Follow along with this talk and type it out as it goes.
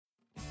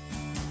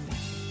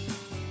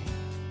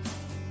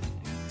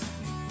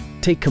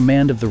Take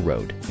command of the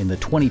road in the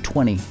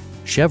 2020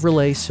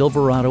 Chevrolet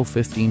Silverado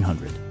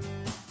 1500.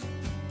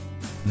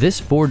 This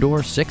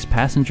four-door,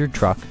 six-passenger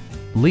truck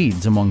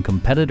leads among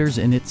competitors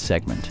in its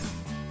segment.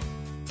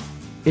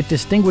 It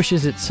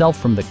distinguishes itself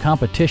from the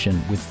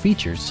competition with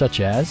features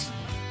such as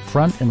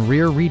front and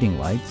rear reading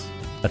lights,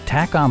 a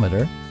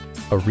tachometer,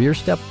 a rear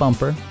step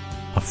bumper,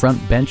 a front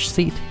bench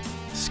seat,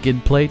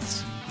 skid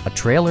plates, a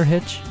trailer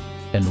hitch,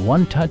 and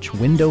one-touch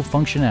window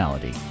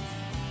functionality.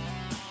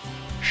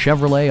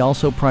 Chevrolet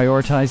also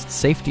prioritized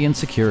safety and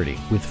security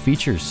with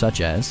features such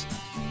as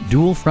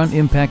dual front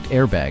impact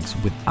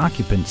airbags with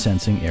occupant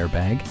sensing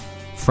airbag,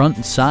 front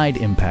and side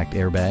impact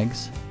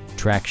airbags,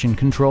 traction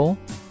control,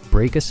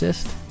 brake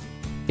assist,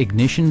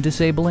 ignition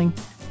disabling,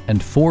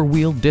 and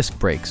four-wheel disc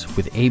brakes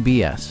with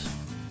ABS.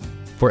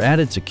 For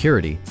added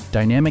security,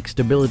 dynamic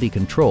stability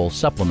control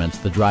supplements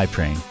the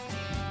drivetrain.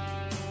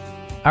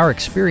 Our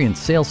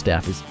experienced sales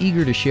staff is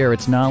eager to share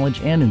its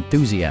knowledge and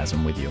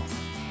enthusiasm with you.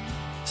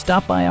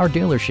 Stop by our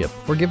dealership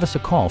or give us a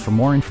call for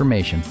more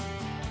information.